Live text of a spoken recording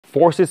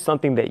Force is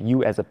something that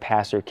you as a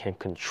passer can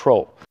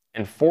control.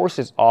 And force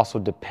is also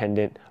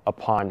dependent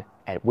upon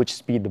at which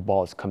speed the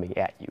ball is coming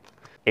at you.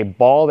 A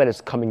ball that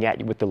is coming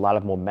at you with a lot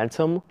of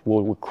momentum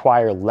will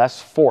require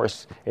less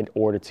force in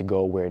order to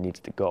go where it needs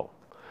to go.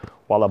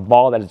 While a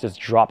ball that is just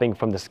dropping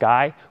from the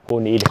sky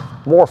will need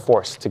more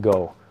force to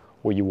go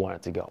where you want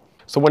it to go.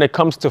 So when it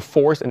comes to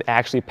force and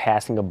actually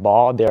passing a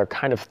ball, there are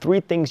kind of three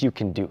things you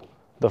can do.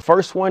 The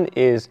first one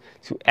is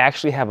to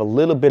actually have a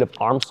little bit of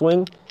arm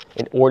swing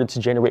in order to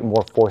generate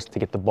more force to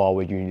get the ball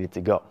where you need it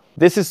to go.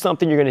 This is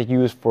something you're going to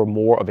use for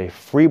more of a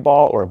free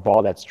ball or a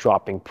ball that's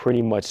dropping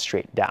pretty much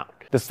straight down.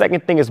 The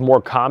second thing is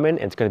more common,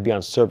 and it's going to be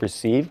on serve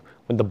receive.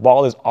 When the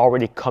ball is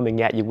already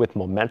coming at you with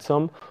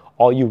momentum,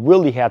 all you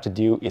really have to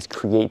do is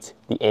create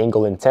the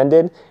angle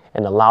intended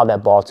and allow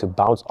that ball to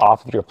bounce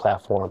off of your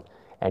platform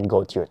and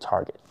go to your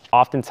target.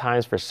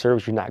 Oftentimes for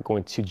serves, you're not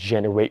going to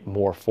generate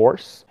more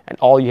force, and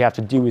all you have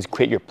to do is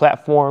create your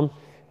platform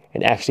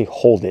and actually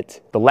hold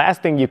it. The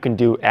last thing you can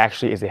do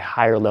actually is a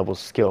higher level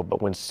skill,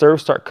 but when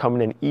serves start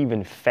coming in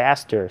even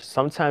faster,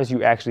 sometimes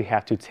you actually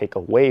have to take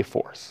away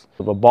force.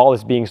 If a ball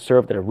is being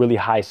served at a really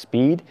high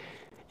speed,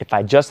 if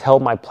I just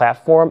held my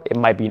platform, it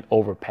might be an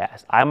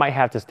overpass. I might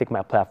have to stick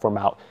my platform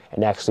out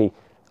and actually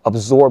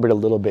absorb it a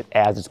little bit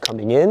as it's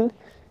coming in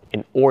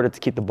order to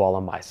keep the ball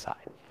on my side.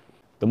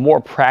 The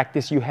more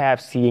practice you have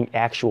seeing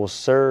actual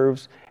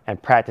serves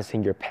and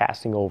practicing your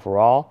passing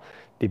overall,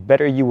 the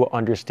better you will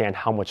understand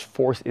how much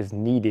force is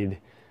needed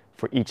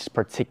for each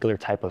particular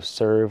type of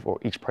serve or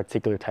each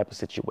particular type of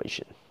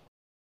situation.